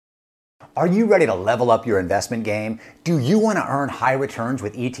Are you ready to level up your investment game? Do you want to earn high returns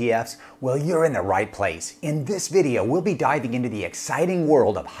with ETFs? Well, you're in the right place. In this video, we'll be diving into the exciting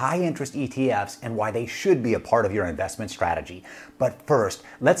world of high-interest ETFs and why they should be a part of your investment strategy. But first,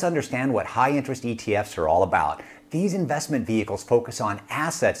 let's understand what high-interest ETFs are all about. These investment vehicles focus on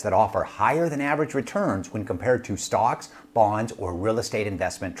assets that offer higher than average returns when compared to stocks, bonds, or real estate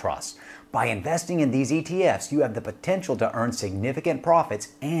investment trusts. By investing in these ETFs, you have the potential to earn significant profits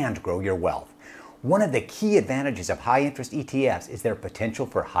and grow your wealth. One of the key advantages of high-interest ETFs is their potential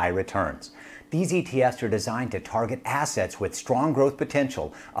for high returns. These ETFs are designed to target assets with strong growth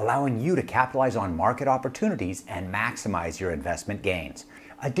potential, allowing you to capitalize on market opportunities and maximize your investment gains.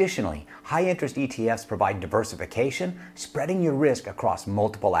 Additionally, high-interest ETFs provide diversification, spreading your risk across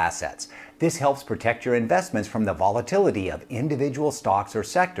multiple assets. This helps protect your investments from the volatility of individual stocks or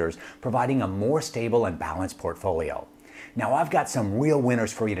sectors, providing a more stable and balanced portfolio. Now, I've got some real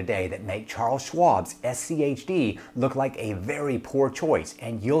winners for you today that make Charles Schwab's SCHD look like a very poor choice,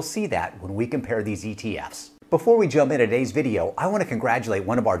 and you'll see that when we compare these ETFs. Before we jump into today's video, I want to congratulate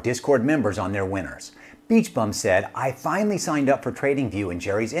one of our Discord members on their winners. Beachbum said, "I finally signed up for TradingView and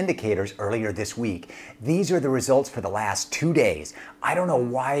Jerry's indicators earlier this week. These are the results for the last 2 days. I don't know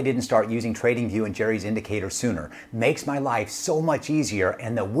why I didn't start using TradingView and Jerry's indicators sooner. Makes my life so much easier,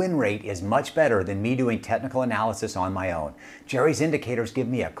 and the win rate is much better than me doing technical analysis on my own. Jerry's indicators give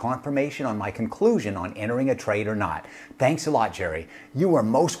me a confirmation on my conclusion on entering a trade or not. Thanks a lot, Jerry. You are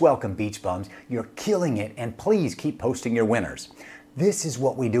most welcome, Beachbums. You're killing it, and please keep posting your winners." This is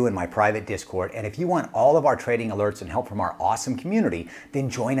what we do in my private Discord, and if you want all of our trading alerts and help from our awesome community, then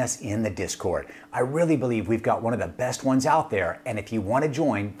join us in the Discord. I really believe we've got one of the best ones out there, and if you want to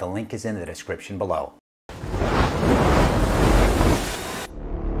join, the link is in the description below.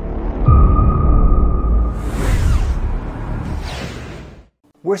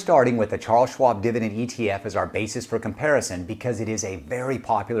 We're starting with the Charles Schwab Dividend ETF as our basis for comparison because it is a very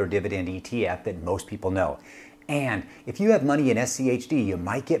popular dividend ETF that most people know. And if you have money in SCHD, you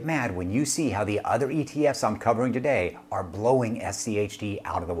might get mad when you see how the other ETFs I'm covering today are blowing SCHD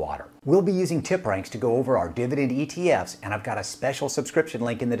out of the water. We'll be using Tipranks to go over our dividend ETFs, and I've got a special subscription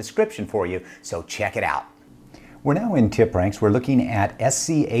link in the description for you, so check it out. We're now in Tipranks. We're looking at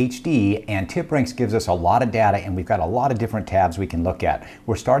SCHD, and Tipranks gives us a lot of data, and we've got a lot of different tabs we can look at.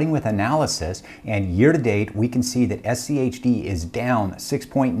 We're starting with analysis, and year to date, we can see that SCHD is down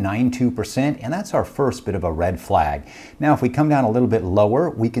 6.92%, and that's our first bit of a red flag. Now, if we come down a little bit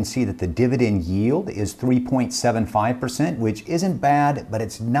lower, we can see that the dividend yield is 3.75%, which isn't bad, but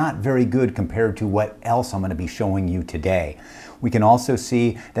it's not very good compared to what else I'm going to be showing you today. We can also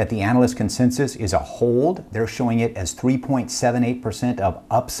see that the analyst consensus is a hold. They're showing it as 3.78% of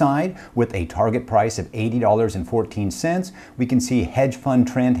upside with a target price of $80.14. We can see hedge fund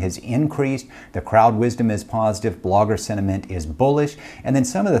trend has increased. The crowd wisdom is positive. Blogger sentiment is bullish. And then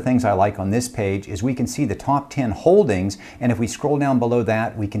some of the things I like on this page is we can see the top 10 holdings. And if we scroll down below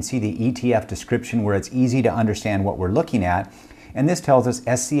that, we can see the ETF description where it's easy to understand what we're looking at. And this tells us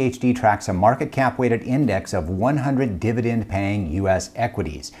SCHD tracks a market cap weighted index of 100 dividend paying US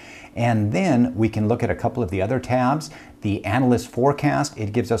equities. And then we can look at a couple of the other tabs. The analyst forecast,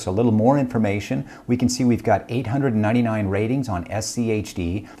 it gives us a little more information. We can see we've got 899 ratings on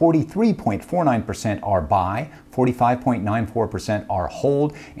SCHD, 43.49% are buy, 45.94% are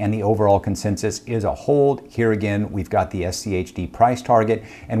hold, and the overall consensus is a hold. Here again, we've got the SCHD price target.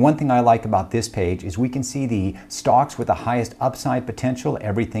 And one thing I like about this page is we can see the stocks with the highest upside potential.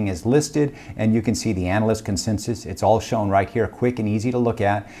 Everything is listed, and you can see the analyst consensus. It's all shown right here, quick and easy to look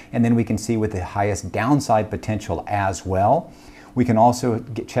at. And then we can see with the highest downside potential as well. We can also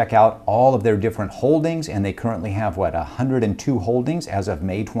check out all of their different holdings, and they currently have, 102 holdings as of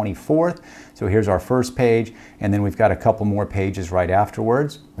May 24th. So here's our first page, and then we've got a couple more pages right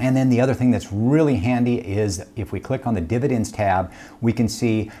afterwards. And then the other thing that's really handy is if we click on the dividends tab, we can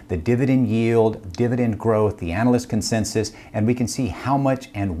see the dividend yield, dividend growth, the analyst consensus, and we can see how much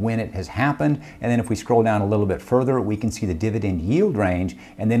and when it has happened. And then if we scroll down a little bit further, we can see the dividend yield range,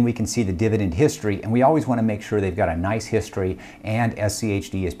 and then we can see the dividend history. And we always want to make sure they've got a nice history, and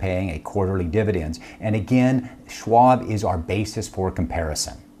SCHD is paying a quarterly dividends. And again, Schwab is our basis for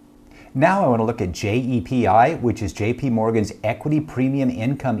comparison. Now I want to look at JEPI, which is JPMorgan's Equity Premium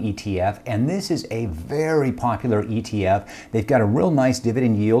Income ETF, and this is a very popular ETF. They've got a real nice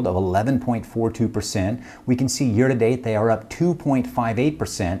dividend yield of 11.42%. We can see year to date they are up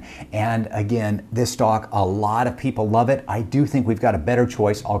 2.58%, and again, this stock, a lot of people love it. I do think we've got a better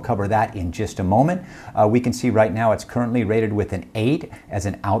choice. I'll cover that in just a moment. We can see right now it's currently rated with an 8 as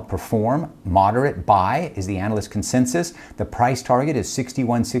an outperform. Moderate buy is the analyst consensus. The price target is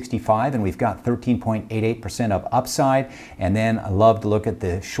 61.65. $1.25, and we've got 13.88% of upside. And then I love to look at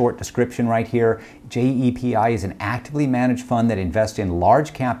the short description right here. JEPI is an actively managed fund that invests in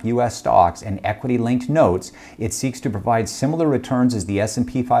large cap U.S. stocks and equity linked notes. It seeks to provide similar returns as the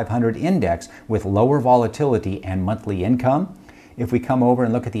S&P 500 index with lower volatility and monthly income. If we come over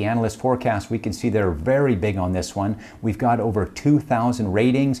and look at the analyst forecast, we can see they're very big on this one. We've got over 2,000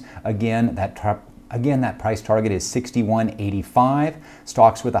 ratings. Again, that price target is $61.85.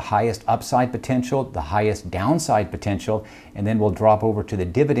 Stocks with the highest upside potential, the highest downside potential, and then we'll drop over to the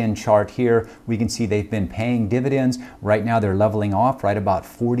dividend chart here. We can see they've been paying dividends. Right now they're leveling off right about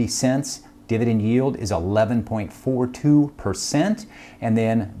 40 cents. Dividend yield is 11.42%, and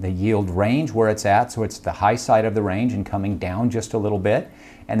then the yield range where it's at, so it's the high side of the range and coming down just a little bit.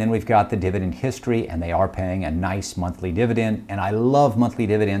 And then we've got the dividend history, and they are paying a nice monthly dividend. And I love monthly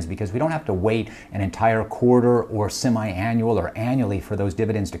dividends because we don't have to wait an entire quarter or semi-annual or annually for those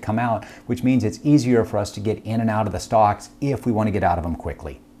dividends to come out, which means it's easier for us to get in and out of the stocks if we want to get out of them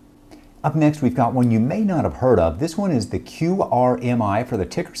quickly. Up next, we've got one you may not have heard of. This one is the QRMI for the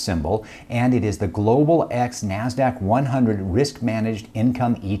ticker symbol, and it is the Global X Nasdaq 100 Risk Managed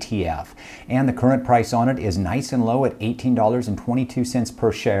Income ETF. And the current price on it is nice and low at $18.22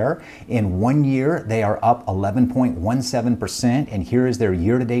 per share. In 1 year, they are up 11.17%, and here is their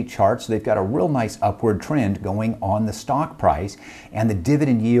year-to-date chart. So they've got a real nice upward trend going on the stock price, and the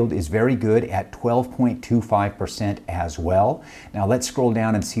dividend yield is very good at 12.25% as well. Now let's scroll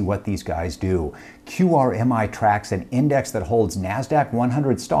down and see what these guys do. QRMI tracks an index that holds Nasdaq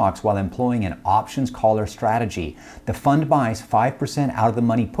 100 stocks while employing an options caller strategy. The fund buys 5% out of the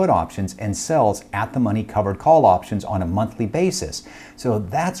money put options and sells at the money covered call options on a monthly basis. So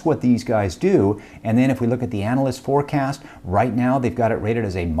that's what these guys do. And then if we look at the analyst forecast, right now they've got it rated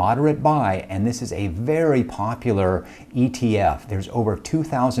as a moderate buy, and this is a very popular ETF. There's over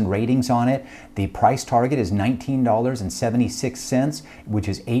 2,000 ratings on it. The price target is $19.76, which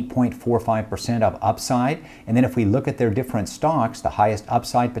is 8.45% of upside. And then if we look at their different stocks, the highest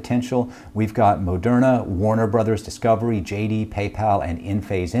upside potential, we've got Moderna, Warner Brothers Discovery, JD, PayPal, and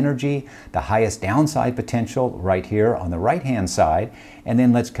Enphase Energy. The highest downside potential right here on the right-hand side. And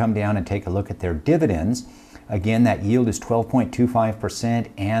then let's come down and take a look at their dividends. Again, that yield is 12.25%,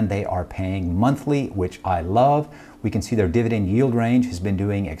 and they are paying monthly, which I love. We can see their dividend yield range has been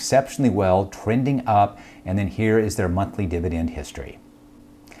doing exceptionally well, trending up, and then here is their monthly dividend history.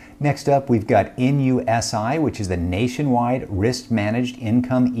 Next up, we've got NUSI, which is the Nationwide Risk Managed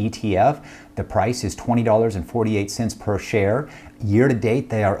Income ETF. The price is $20.48 per share. Year to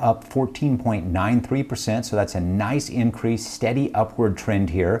date, they are up 14.93%, so that's a nice increase, steady upward trend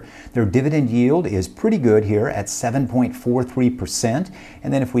here. Their dividend yield is pretty good here at 7.43%.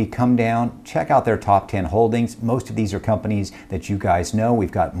 And then if we come down, check out their top 10 holdings. Most of these are companies that you guys know.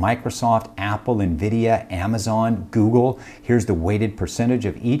 We've got Microsoft, Apple, Nvidia, Amazon, Google. Here's the weighted percentage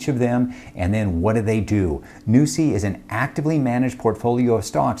of each of them. And then what do they do? NUSI is an actively managed portfolio of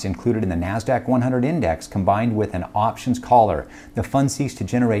stocks included in the Nasdaq 100 index combined with an options caller. The fund seeks to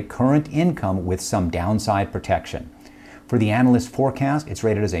generate current income with some downside protection. For the analyst forecast, it's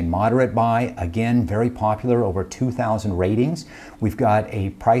rated as a moderate buy. Again, very popular, over 2,000 ratings. We've got a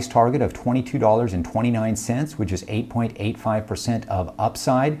price target of $22.29, which is 8.85% of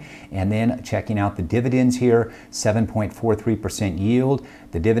upside. And then checking out the dividends here, 7.43% yield.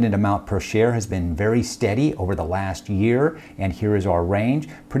 The dividend amount per share has been very steady over the last year. And here is our range,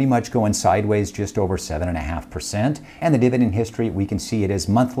 pretty much going sideways, just over 7.5%. And the dividend history, we can see it is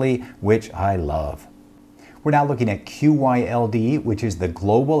monthly, which I love. We're now looking at QYLD, which is the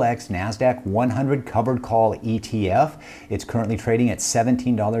Global X Nasdaq 100 Covered Call ETF. It's currently trading at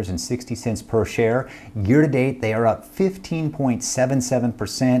 $17.60 per share. Year to date, they are up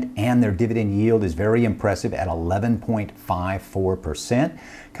 15.77%, and their dividend yield is very impressive at 11.54%.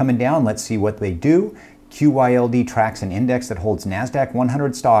 Coming down, let's see what they do. QYLD tracks an index that holds Nasdaq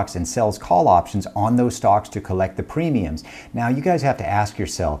 100 stocks and sells call options on those stocks to collect the premiums. Now, you guys have to ask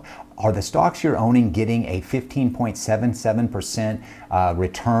yourself, are the stocks you're owning getting a 15.77%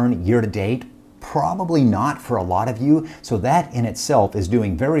 return year to date? Probably not for a lot of you. So that in itself is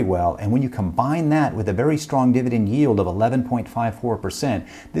doing very well. And when you combine that with a very strong dividend yield of 11.54%,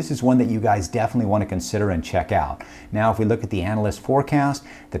 this is one that you guys definitely want to consider and check out. Now, if we look at the analyst forecast,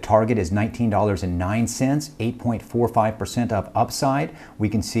 the target is $19.09, 8.45% of upside. We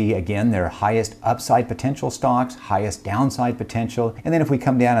can see again their highest upside potential stocks, highest downside potential. And then if we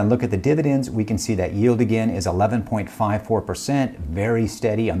come down and look at the dividends, we can see that yield again is 11.54%, very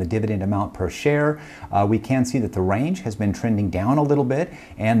steady on the dividend amount per share. We can see that the range has been trending down a little bit,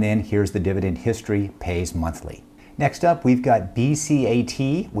 and then here's the dividend history, pays monthly. Next up, we've got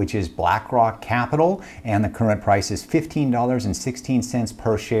BCAT, which is BlackRock Capital, and the current price is $15.16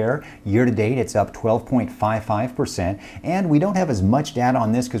 per share. Year to date, it's up 12.55%, and we don't have as much data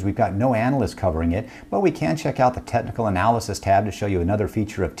on this because we've got no analyst covering it, but we can check out the technical analysis tab to show you another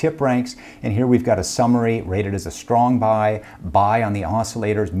feature of Tipranks, and here we've got a summary rated as a strong buy on the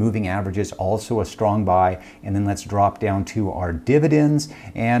oscillators, moving averages, also a strong buy, and then let's drop down to our dividends,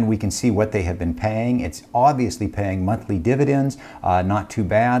 and we can see what they have been paying. It's obviously paying monthly dividends, not too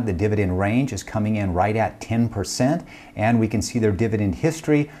bad. The dividend range is coming in right at 10%, and we can see their dividend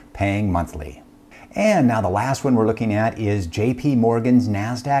history paying monthly. And now the last one we're looking at is JPMorgan's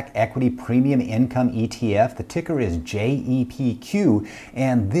Nasdaq Equity Premium Income ETF. The ticker is JEPQ,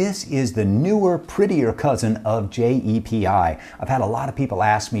 and this is the newer, prettier cousin of JEPI. I've had a lot of people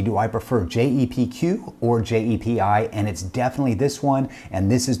ask me, do I prefer JEPQ or JEPI? And it's definitely this one, and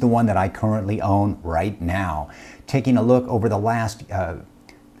this is the one that I currently own right now. Taking a look over the last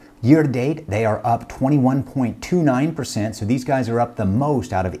year to date, they are up 21.29%, so these guys are up the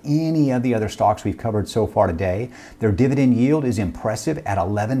most out of any of the other stocks we've covered so far today. Their dividend yield is impressive at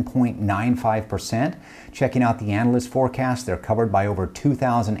 11.95%. Checking out the analyst forecast, they're covered by over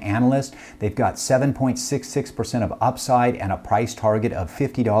 2,000 analysts. They've got 7.66% of upside and a price target of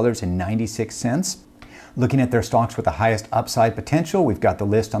 $50.96. Looking at their stocks with the highest upside potential, we've got the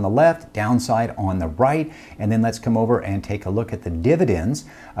list on the left, downside on the right, and then let's come over and take a look at the dividends.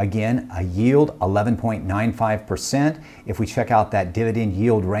 Again, a yield 11.95%. If we check out that dividend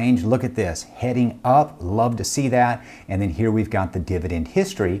yield range, look at this, heading up, love to see that. And then here we've got the dividend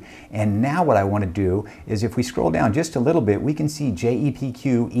history. And now what I want to do is if we scroll down just a little bit, we can see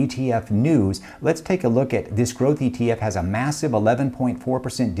JEPQ ETF news. Let's take a look at this growth ETF has a massive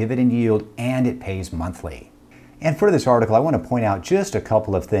 11.4% dividend yield and it pays monthly. And for this article, I want to point out just a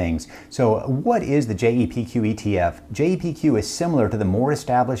couple of things. So what is the JEPQ ETF? JEPQ is similar to the more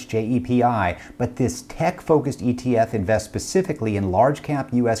established JEPI, but this tech-focused ETF invests specifically in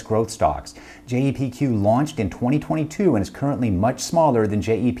large-cap U.S. growth stocks. JEPQ launched in 2022 and is currently much smaller than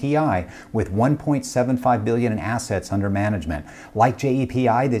JEPI with $1.75 billion in assets under management. Like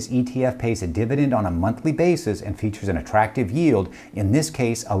JEPI, this ETF pays a dividend on a monthly basis and features an attractive yield, in this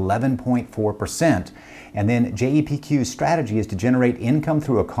case 11.4%. And then JEPQ's strategy is to generate income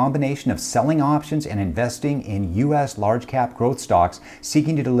through a combination of selling options and investing in U.S. large-cap growth stocks,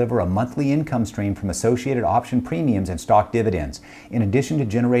 seeking to deliver a monthly income stream from associated option premiums and stock dividends. In addition to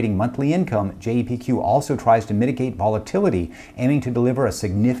generating monthly income, JEPQ also tries to mitigate volatility, aiming to deliver a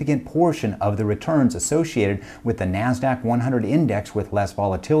significant portion of the returns associated with the Nasdaq 100 index with less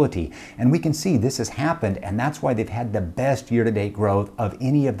volatility. And we can see this has happened, and that's why they've had the best year-to-date growth of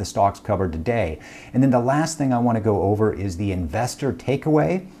any of the stocks covered today. And then the last thing I want to go over is the investor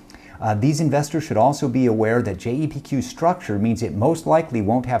takeaway. These investors should also be aware that JEPQ's structure means it most likely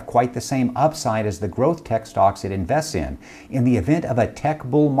won't have quite the same upside as the growth tech stocks it invests in the event of a tech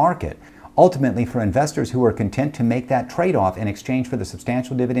bull market. Ultimately, for investors who are content to make that trade-off in exchange for the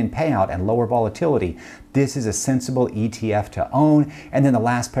substantial dividend payout and lower volatility, this is a sensible ETF to own. And then the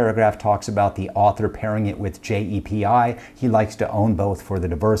last paragraph talks about the author pairing it with JEPI. He likes to own both for the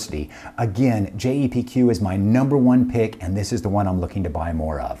diversity. Again, JEPQ is my #1 pick, and this is the one I'm looking to buy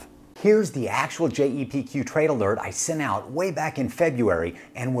more of. Here's the actual JEPQ trade alert I sent out way back in February,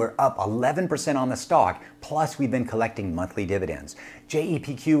 and we're up 11% on the stock, plus we've been collecting monthly dividends.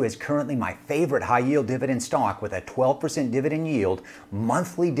 JEPQ is currently my favorite high-yield dividend stock with a 12% dividend yield,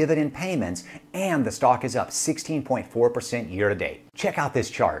 monthly dividend payments, and the stock is up 16.4% year-to-date. Check out this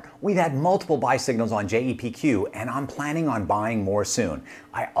chart. We've had multiple buy signals on JEPQ, and I'm planning on buying more soon.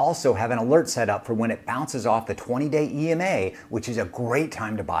 I also have an alert set up for when it bounces off the 20-day EMA, which is a great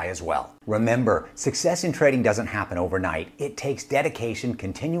time to buy as well. Remember, success in trading doesn't happen overnight. It takes dedication,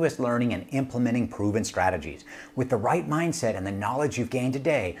 continuous learning, and implementing proven strategies. With the right mindset and the knowledge you've gained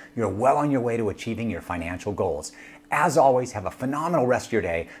today, you're well on your way to achieving your financial goals. As always, have a phenomenal rest of your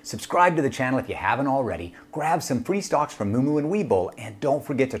day. Subscribe to the channel if you haven't already. Grab some free stocks from Moomoo and WeBull, and don't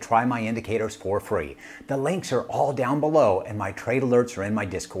forget to try my indicators for free. The links are all down below, and my trade alerts are in my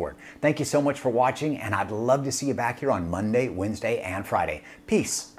Discord. Thank you so much for watching, and I'd love to see you back here on Monday, Wednesday, and Friday. Peace.